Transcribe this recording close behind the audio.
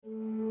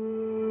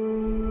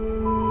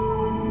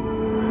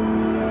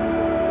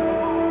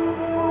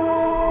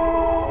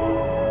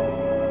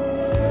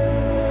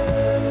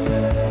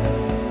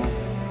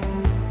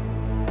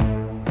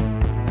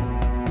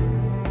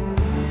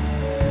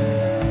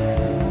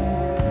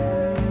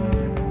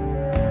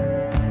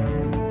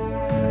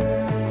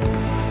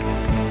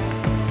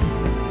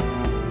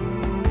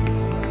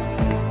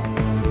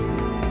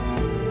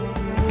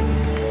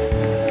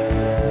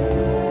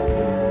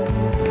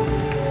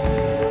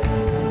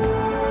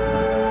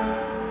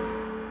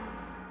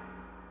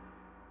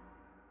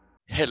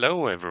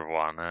Hello,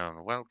 everyone,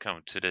 and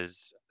welcome to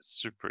this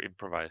super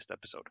improvised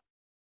episode.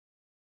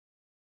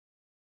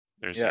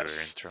 There's your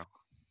Yes. intro.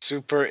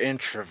 Super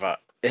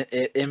improvised.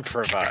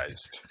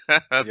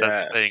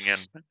 That's staying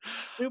Yes. in.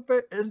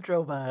 Super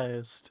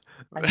improvised.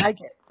 I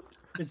like it.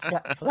 It's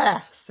got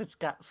class. It's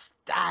got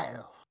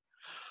style.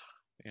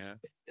 Yeah.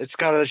 It's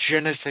got a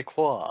je ne sais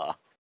quoi.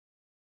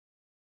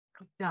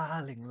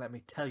 Darling, let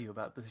me tell you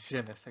about this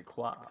je ne sais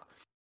quoi.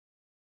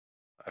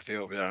 I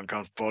feel a bit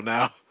uncomfortable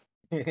now.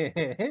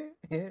 Am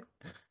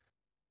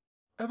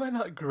I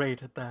not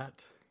great at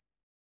that?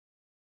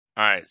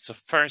 All right. So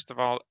first of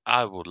all,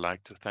 I would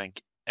like to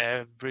thank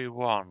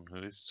everyone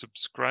who is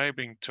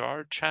subscribing to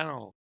our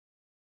channel.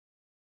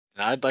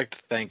 And I'd like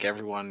to thank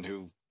everyone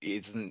who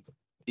isn't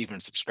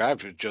even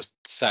subscribed, who just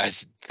decided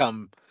to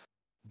come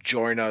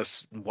join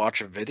us,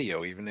 watch a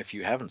video, even if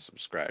you haven't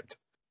subscribed.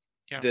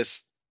 Yeah.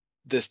 This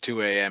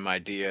 2 a.m.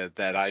 idea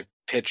that I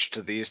pitched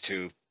to these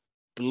two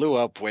blew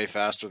up way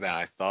faster than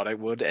I thought it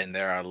would, and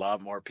there are a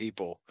lot more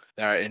people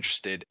that are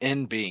interested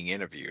in being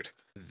interviewed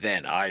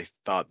than I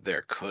thought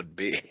there could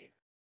be.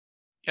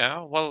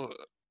 Yeah. Well,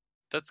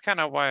 that's kind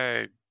of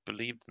why I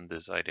believed in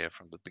this idea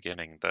from the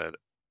beginning. That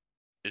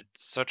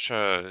it's such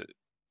a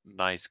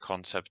nice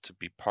concept to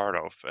be part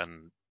of,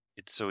 and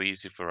it's so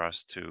easy for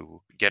us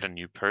to get a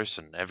new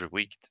person every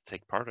week to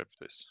take part of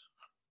this.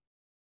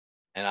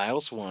 And I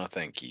also want to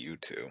thank you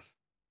two.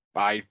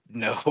 I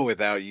know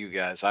without you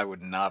guys, I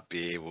would not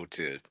be able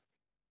to.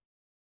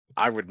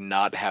 I would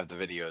not have the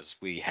videos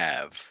we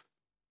have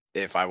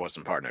if I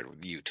wasn't partnered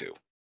with you two.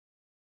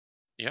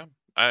 Yeah,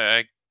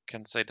 I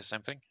can say the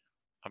same thing.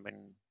 I mean,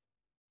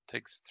 it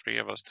takes three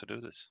of us to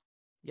do this.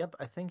 Yep,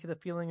 I think the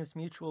feeling is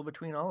mutual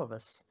between all of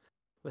us.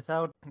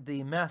 Without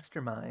the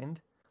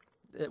mastermind,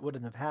 it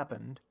wouldn't have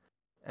happened.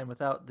 And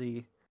without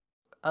the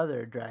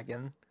other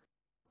dragon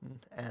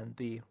and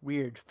the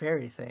weird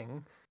fairy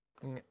thing,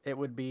 it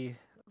would be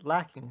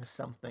lacking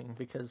something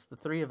because the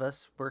three of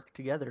us work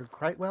together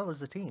quite well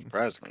as a team.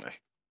 Surprisingly.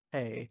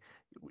 Hey,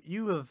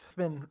 you have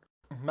been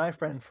my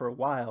friend for a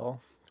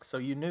while, so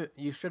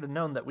you should have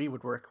known that we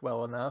would work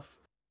well enough,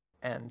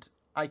 and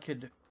I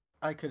could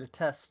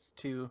attest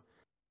to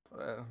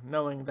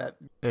knowing that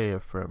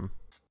Ephraim.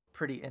 it's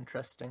pretty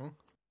interesting,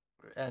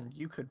 and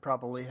you could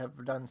probably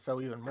have done so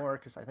even more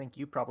because I think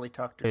you probably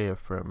talked to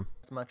Ephraim.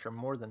 as much or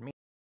more than me.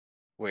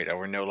 Wait, are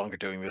we no longer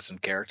doing this in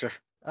character?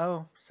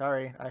 Oh,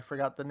 sorry, I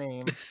forgot the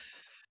name.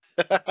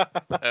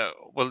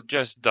 We'll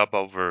just dub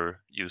over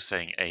you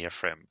saying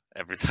AFM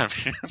every time.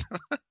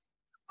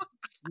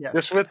 Yeah,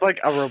 Just with like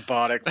a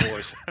robotic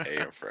voice.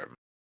 Ephraim.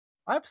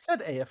 I've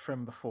said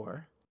Ephraim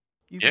before.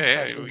 You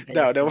Yeah, can call me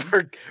No,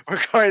 Ephraim.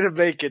 we're going to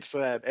make it so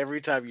that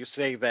every time you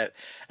say that,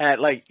 at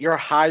like your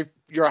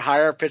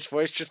higher pitched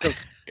voice just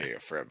goes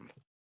Ephraim.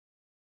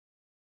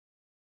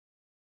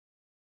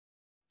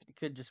 It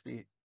could just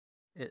be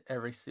it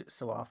every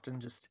so often,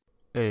 just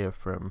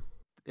Ephraim.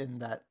 in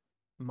that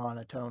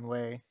monotone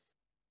way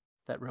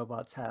that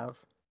robots have.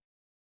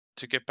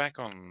 To get back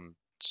on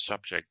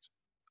subject,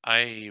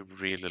 I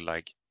really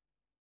like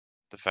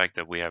the fact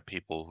that we have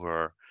people who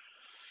are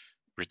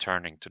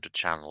returning to the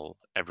channel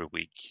every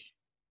week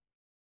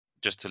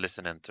just to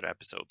listen into the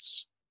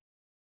episodes.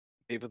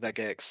 People that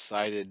get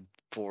excited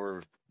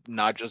for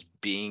not just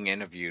being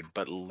interviewed,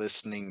 but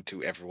listening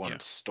to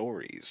everyone's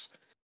stories.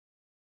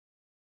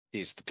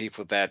 These the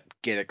people that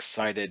get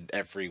excited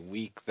every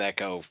week that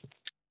go,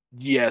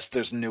 yes,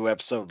 there's a new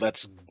episode,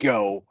 let's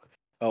go.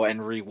 Oh,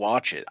 and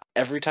rewatch it.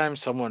 Every time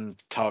someone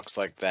talks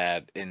like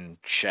that in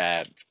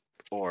chat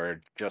or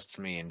just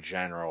me in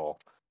general,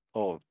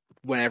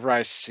 whenever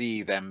I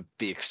see them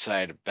be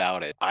excited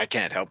about it, I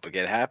can't help but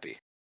get happy.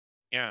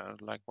 Yeah,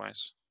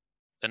 likewise.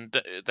 And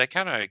that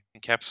kind of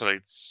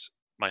encapsulates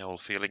my whole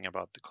feeling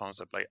about the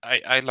concept. Like,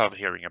 I love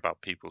hearing about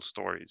people's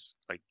stories,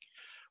 like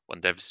when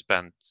they've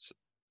spent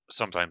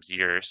sometimes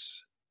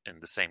years in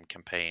the same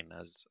campaign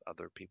as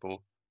other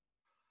people,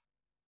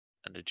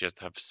 and they just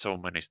have so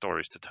many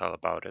stories to tell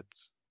about it.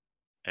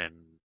 And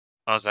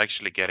us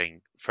actually getting,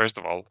 first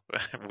of all,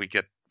 we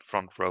get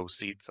front row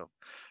seats of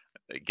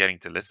getting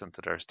to listen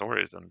to their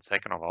stories, and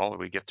second of all,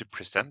 we get to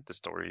present the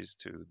stories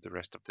to the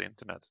rest of the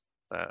internet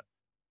that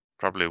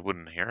probably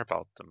wouldn't hear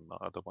about them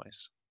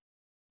otherwise.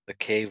 The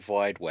cave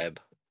wide web.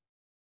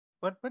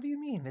 What do you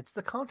mean? It's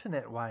the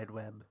continent wide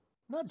web,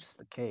 not just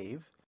the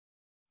cave.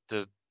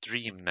 The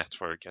Dream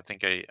Network, I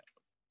think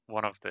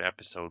one of the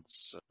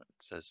episodes it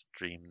says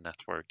Dream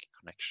Network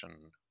connection.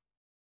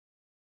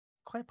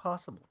 Quite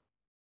possible.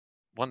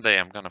 One day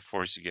I'm gonna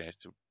force you guys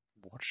to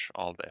watch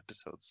all the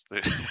episodes.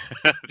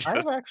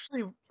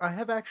 I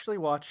have actually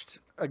watched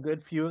a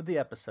good few of the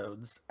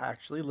episodes,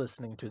 actually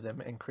listening to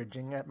them and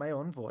cringing at my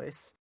own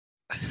voice.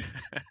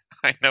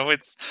 I know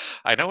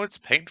it's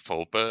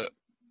painful, but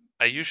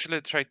I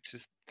usually try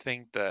to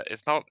think that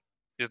it's not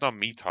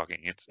me talking,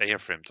 it's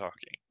Ephraim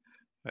talking.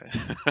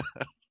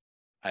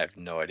 I have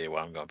no idea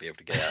what I'm going to be able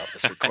to get out of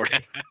this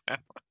recording.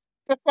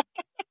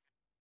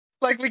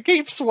 Like, we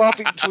keep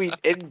swapping between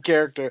in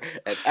character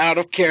and out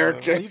of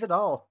character. Leave it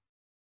all.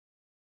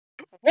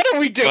 What are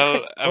we doing?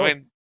 Well, I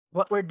mean,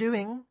 What we're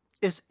doing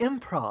is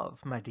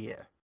improv, my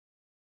dear.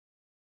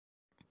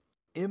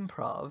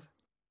 Improv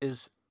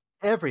is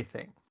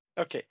everything.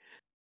 Okay.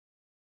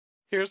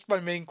 Here's my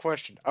main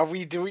question: are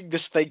we doing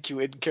this thank you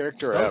in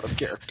character or out of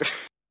character?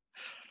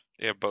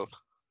 Yeah, both.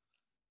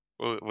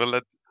 We'll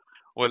let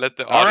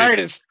the All right,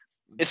 audience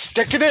it's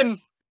sticking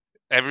in.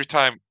 every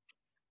time.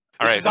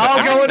 All This right, is so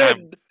all going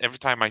in. every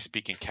time I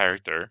speak in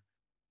character,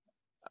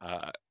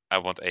 I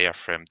want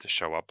AFM to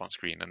show up on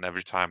screen, and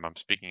every time I'm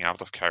speaking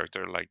out of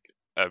character, like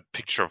a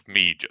picture of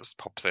me just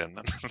pops in,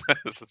 and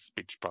there's a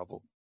speech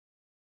bubble.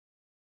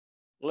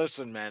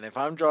 Listen, man, if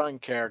I'm drawing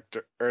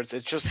characters,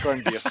 it's just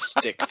going to be a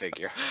stick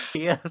figure.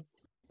 Yes.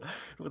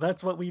 Well,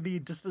 that's what we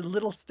need. Just a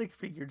little stick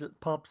figure that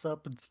pops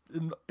up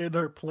in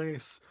our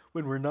place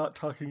when we're not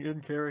talking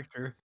in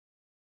character.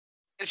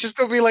 It's just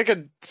going to be like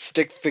a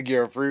stick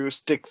figure of Rue, of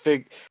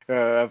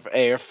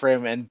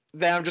Airframe, and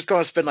then I'm just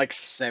going to spend like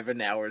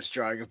 7 hours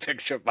drawing a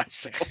picture of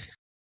myself.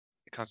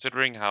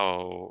 Considering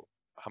how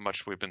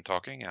much we've been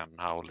talking and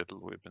how little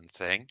we've been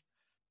saying,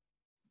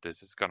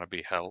 this is gonna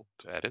be hell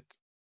to edit.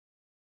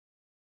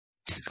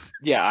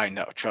 Yeah, I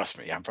know. Trust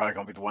me, I'm probably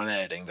going to be the one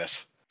editing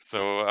this.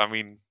 So I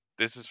mean,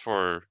 this is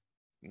for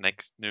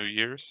next New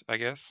Year's, I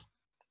guess.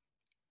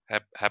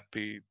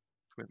 Happy.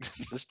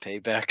 Is this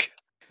payback?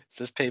 Is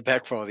this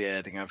payback for all the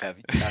editing I've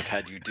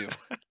had you do?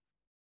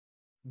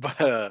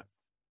 But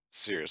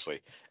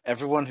seriously,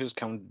 everyone who's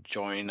come to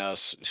join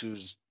us,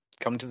 who's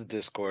come to the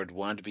Discord,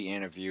 wanted to be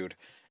interviewed,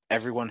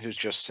 everyone who's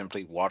just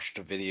simply watched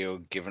a video,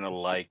 given a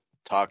like,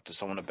 talked to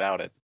someone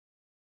about it,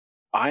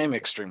 I am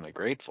extremely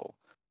grateful.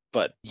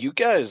 But you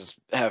guys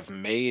have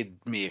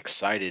made me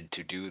excited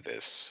to do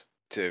this,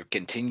 to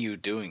continue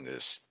doing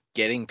this,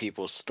 getting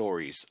people's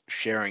stories,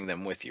 sharing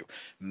them with you,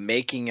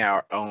 making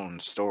our own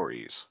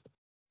stories.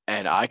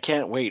 And I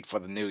can't wait for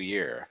the new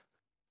year,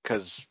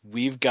 because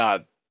we've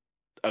got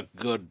a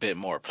good bit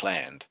more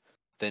planned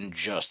than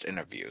just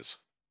interviews.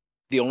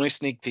 The only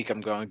sneak peek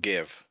I'm going to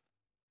give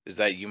is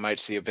that you might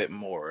see a bit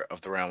more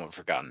of the Realm of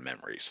Forgotten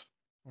Memories.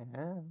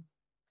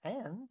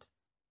 And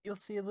you'll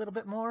see a little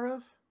bit more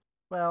of,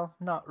 well,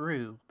 not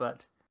Rue,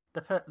 but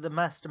the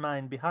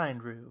mastermind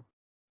behind Rue.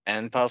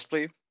 And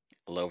possibly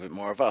a little bit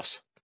more of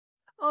us.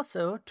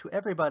 Also, to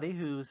everybody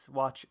who's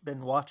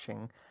been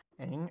watching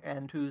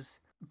and who's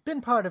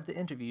been part of the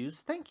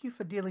interviews, thank you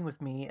for dealing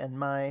with me and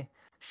my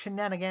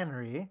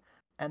shenaniganery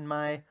and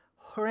my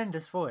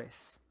horrendous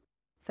voice.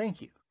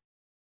 Thank you.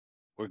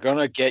 We're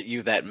gonna get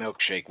you that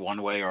milkshake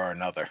one way or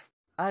another.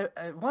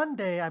 One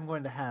day I'm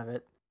going to have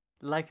it,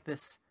 like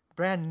this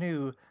brand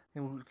new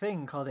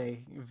thing called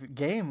a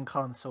game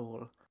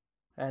console,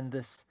 and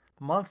this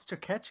monster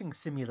catching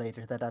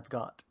simulator that I've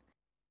got.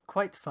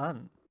 Quite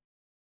fun.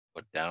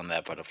 Put down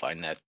that butterfly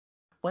net.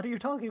 What are you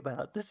talking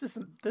about? This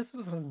isn't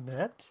a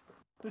net.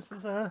 This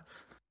is a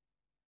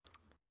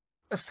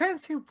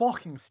fancy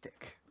walking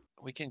stick.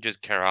 We can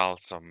just corral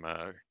some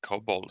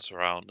kobolds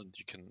around, and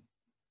you can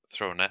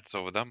throw nets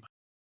over them.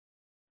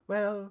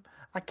 Well,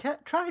 I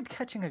tried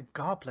catching a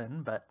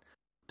goblin, but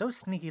those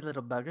sneaky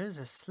little buggers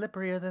are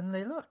slipperier than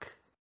they look.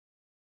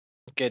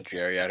 Get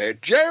Jerry out of here.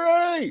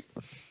 Jerry!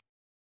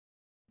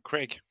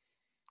 Craig,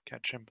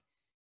 catch him.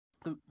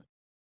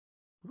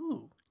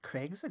 Ooh,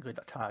 Craig's a good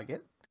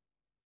target.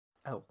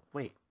 Oh,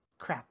 wait.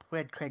 Crap,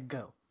 where'd Craig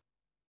go?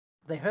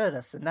 They heard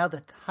us, and now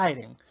they're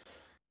hiding.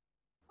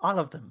 All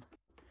of them.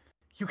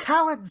 You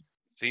cowards!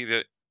 See,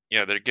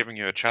 they're giving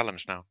you a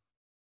challenge now.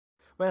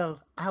 Well,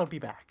 I'll be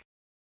back.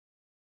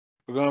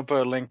 We're going to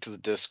put a link to the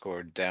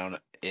Discord down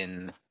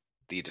in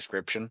the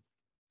description.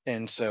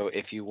 And so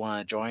if you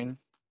want to join,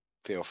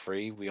 feel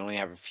free. We only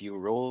have a few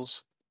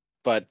rules.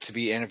 But to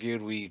be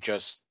interviewed, we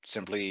just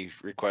simply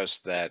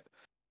request that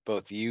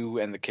both you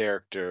and the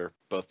character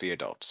both be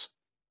adults.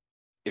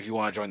 If you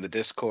want to join the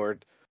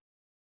Discord,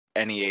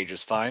 any age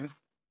is fine.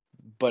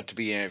 But to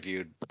be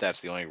interviewed,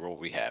 that's the only rule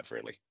we have,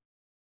 really.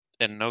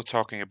 And no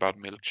talking about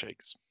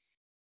milkshakes.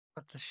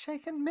 But the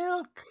shaken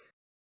milk!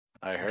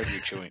 I heard you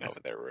chewing over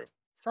there, Rue.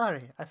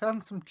 Sorry, I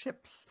found some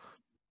chips.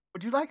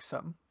 Would you like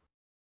some?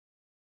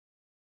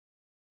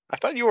 I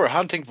thought you were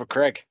hunting for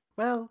Craig.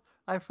 Well,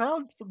 I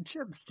found some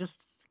chips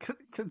just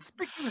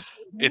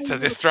conspicuously. It's a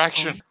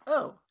distraction.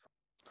 Oh.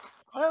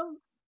 Well,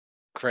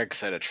 Craig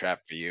set a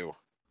trap for you.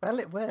 well,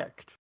 it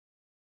worked.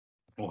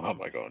 What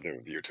am I going to do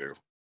with you two?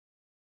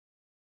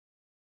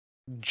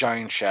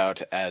 Giant shout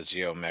to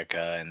Azio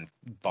Mecha and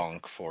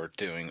Bonk for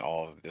doing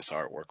all of this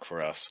artwork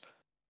for us.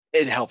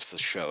 It helps the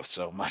show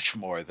so much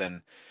more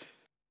than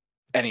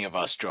any of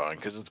us drawing,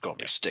 because it's going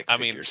to be stick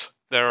figures.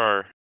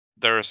 There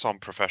are some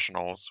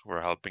professionals who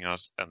are helping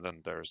us, and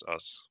then there's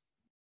us.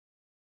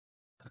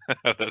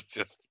 That's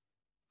just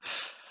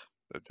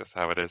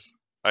how it is.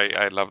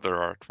 I love their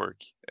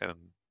artwork, and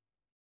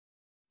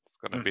it's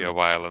gonna be a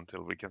while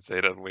until we can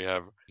say that we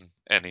have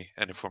any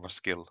form of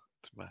skill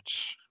to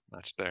match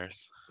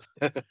theirs.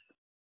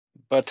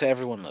 But to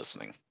everyone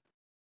listening,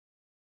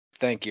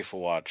 thank you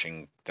for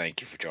watching.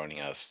 Thank you for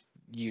joining us.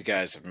 You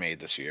guys have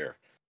made this year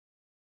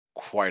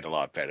quite a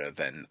lot better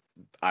than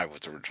I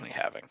was originally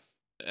having.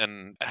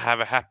 And have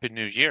a happy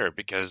new year,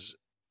 because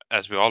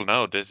as we all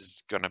know, this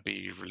is gonna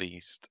be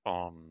released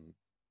on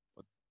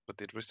what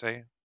did we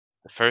say?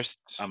 The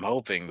first. I'm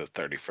hoping the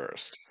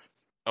 31st.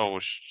 Oh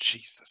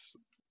Jesus!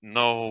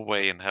 No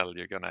way in hell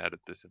you're gonna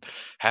edit this in.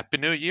 Happy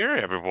New Year,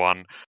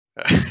 everyone!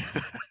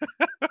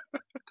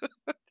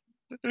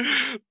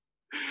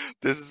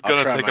 This is I'll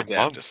gonna try take my a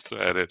month damnedest.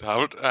 to edit.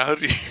 How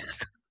do you?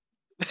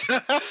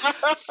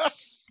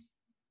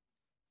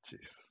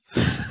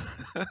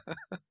 Jesus.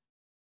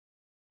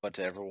 But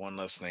to everyone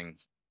listening,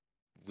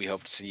 we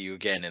hope to see you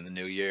again in the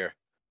new year.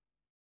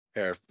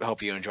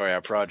 Hope you enjoy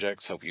our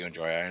projects. Hope you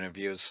enjoy our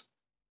interviews.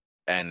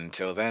 And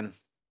until then,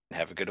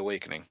 have a good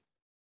awakening.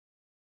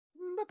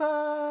 Bye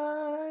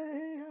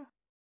bye.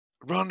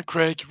 Run,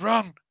 Craig,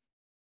 run!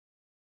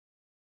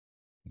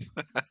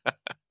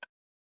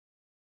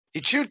 He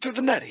chewed through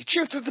the net. He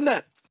chewed through the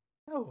net.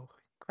 Oh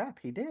crap!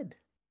 He did.